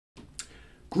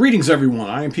Greetings, everyone.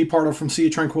 I am Pete Pardo from Sea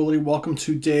of Tranquility. Welcome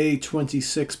to day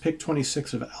 26, pick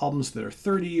 26 of albums that are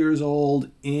 30 years old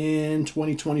in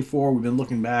 2024. We've been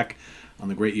looking back on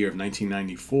the great year of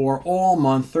 1994. All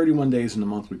month, 31 days in the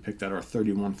month, we picked out our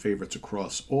 31 favorites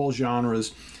across all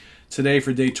genres. Today,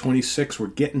 for day 26, we're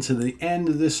getting to the end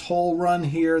of this whole run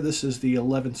here. This is the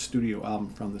 11th studio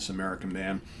album from this American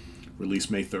band, released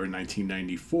May 3rd,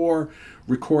 1994.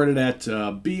 Recorded at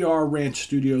BR Ranch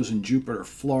Studios in Jupiter,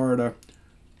 Florida.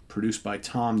 Produced by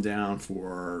Tom Down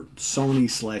for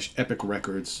Sony/Epic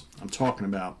Records. I'm talking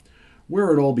about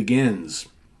Where It All Begins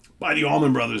by the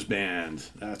Allman Brothers Band.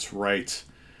 That's right.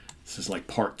 This is like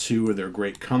part 2 of their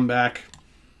great comeback.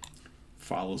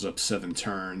 Follows up 7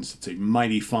 Turns. It's a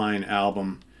mighty fine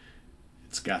album.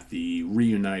 It's got the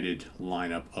reunited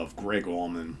lineup of Greg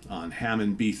Allman on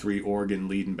Hammond B3 organ,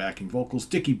 lead and backing vocals.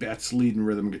 Dickie Betts, lead and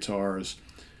rhythm guitars,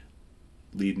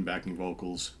 lead and backing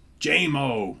vocals.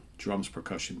 J-Mo, drums,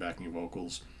 percussion, backing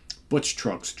vocals. Butch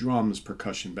Trucks, drums,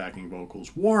 percussion, backing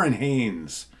vocals. Warren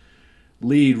Haynes,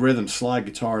 lead, rhythm, slide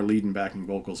guitar, lead and backing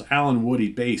vocals. Alan Woody,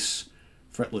 bass,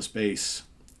 fretless bass,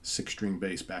 6-string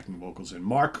bass, backing vocals. And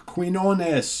Mark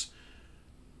Quinones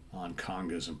on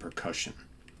congas and percussion.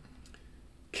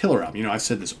 Killer album. You know, I've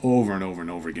said this over and over and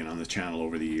over again on the channel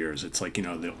over the years. It's like, you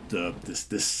know,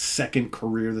 this second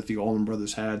career that the Allman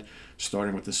Brothers had,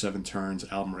 starting with the 7 Turns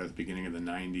album right at the beginning of the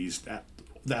 90s.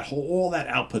 All that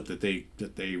output that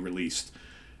they released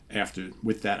after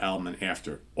with that album and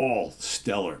after, all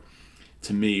stellar,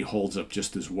 to me, holds up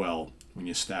just as well when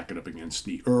you stack it up against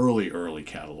the early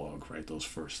catalog, right? Those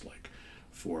first like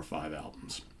 4 or 5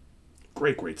 albums.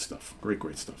 Great stuff.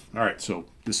 Great stuff. All right, so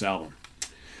this album.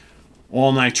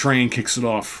 All Night Train kicks it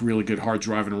off. Really good hard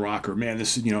driving rocker. Man,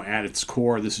 this is, you know, at its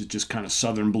core, this is just kind of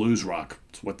southern blues rock.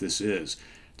 It's what this is.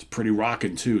 It's pretty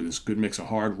rockin' too. This good mix of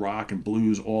hard rock and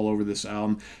blues all over this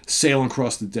album. Sailing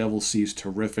Across the Devil's Sea is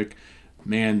terrific.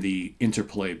 Man, the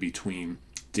interplay between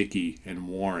Dickie and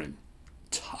Warren,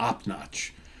 top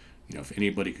notch. You know, if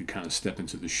anybody could kind of step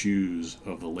into the shoes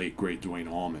of the late great Duane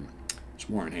Allman, it's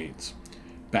Warren Haynes.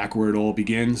 Back Where It All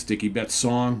Begins, Dickie Betts'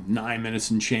 song, 9 minutes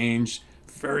and change.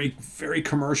 Very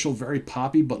commercial, very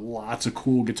poppy, but lots of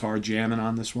cool guitar jamming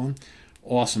on this one.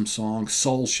 Awesome song.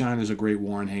 Soul Shine is a great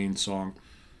Warren Haynes song.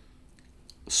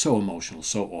 So emotional,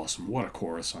 so awesome. What a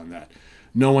chorus on that.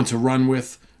 No One to Run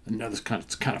With. Another kind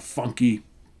of funky,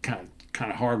 kind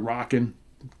of hard rocking.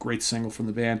 Great single from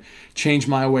the band. Change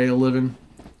My Way of Living.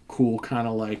 Cool, kind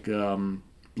of like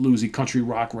bluesy country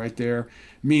rock right there.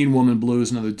 Mean Woman Blues,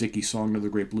 another Dickie song, another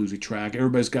great bluesy track.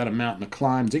 Everybody's Got a Mountain to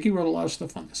Climb. Dickie wrote a lot of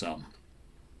stuff on this album.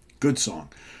 Good song.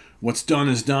 What's Done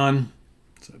Is Done.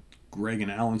 It's a Greg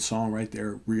and Alan song right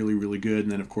there. Really good.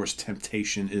 And then, of course,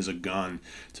 Temptation Is a Gun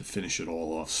to finish it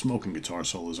all off. Smoking guitar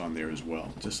solos on there as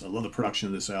well. Just, I love the production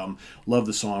of this album. Love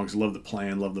the songs. Love the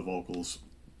playing. Love the vocals.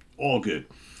 All good.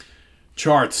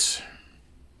 Charts.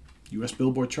 U.S.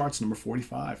 Billboard charts, number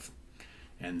 45.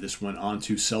 And this went on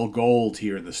to sell gold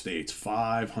here in the States.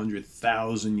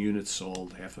 500,000 units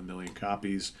sold. 500,000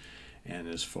 copies. And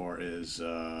as far as...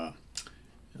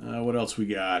 what else we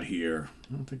got here?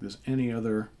 I don't think there's any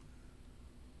other.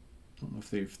 I don't know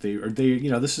if they you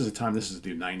know, this is a time, this is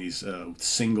the 90s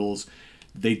singles.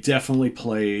 They definitely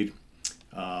played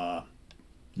No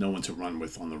One to Run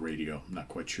With on the radio. I'm not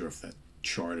quite sure if that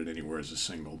charted anywhere as a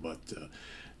single, but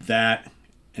that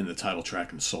and the title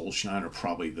track and Soul Shine are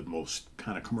probably the most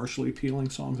kind of commercially appealing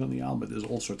songs on the album. But there's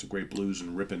all sorts of great blues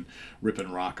and ripping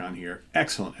rock on here.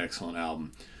 Excellent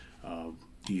album.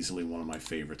 Easily one of my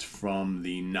favorites from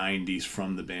the 90s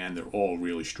from the band. They're all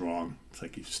really strong. It's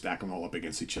like you stack them all up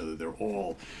against each other. They're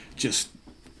all just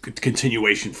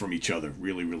continuation from each other.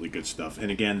 Really good stuff. And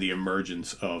again, the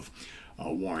emergence of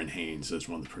Warren Haynes as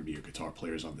one of the premier guitar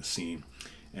players on the scene.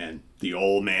 And the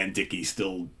old man Dickie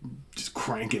still just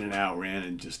cranking it out, man,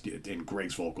 and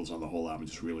Greg's vocals on the whole album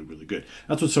just really good.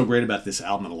 That's what's so great about this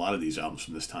album and a lot of these albums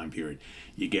from this time period.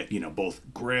 You get, you know, both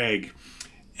Greg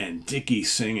and Dickie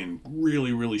singing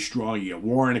really strong. You got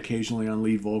Warren occasionally on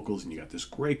lead vocals, and you got this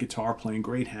great guitar playing,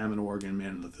 great Hammond organ,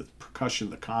 man. The percussion,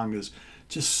 the congas,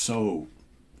 just so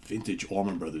vintage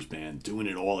Allman Brothers Band, doing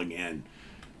it all again.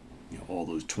 You know, all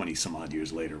those 20 some odd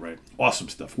years later, right? Awesome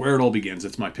stuff. Where It All Begins.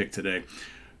 That's my pick today.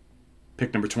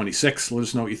 Pick number 26. Let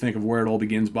us know what you think of Where It All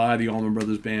Begins by the Allman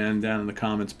Brothers Band down in the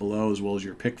comments below, as well as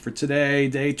your pick for today,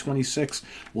 day 26.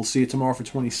 We'll see you tomorrow for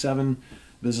 27.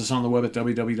 Visit us on the web at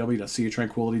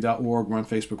www.seatranquility.org. We're on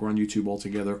Facebook, we're on YouTube all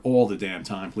together all the damn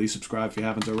time. Please subscribe if you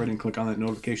haven't already and click on that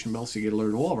notification bell so you get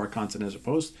alerted to all of our content as a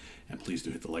post. And please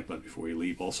do hit the like button before you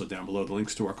leave. Also down below, the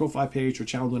links to our Ko-Fi page, our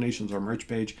channel donations, our merch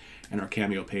page, and our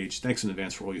Cameo page. Thanks in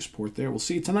advance for all your support there. We'll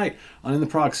see you tonight on In the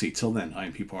Proxy. Till then, I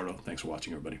am Pete Pardo. Thanks for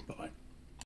watching, everybody. Bye-bye.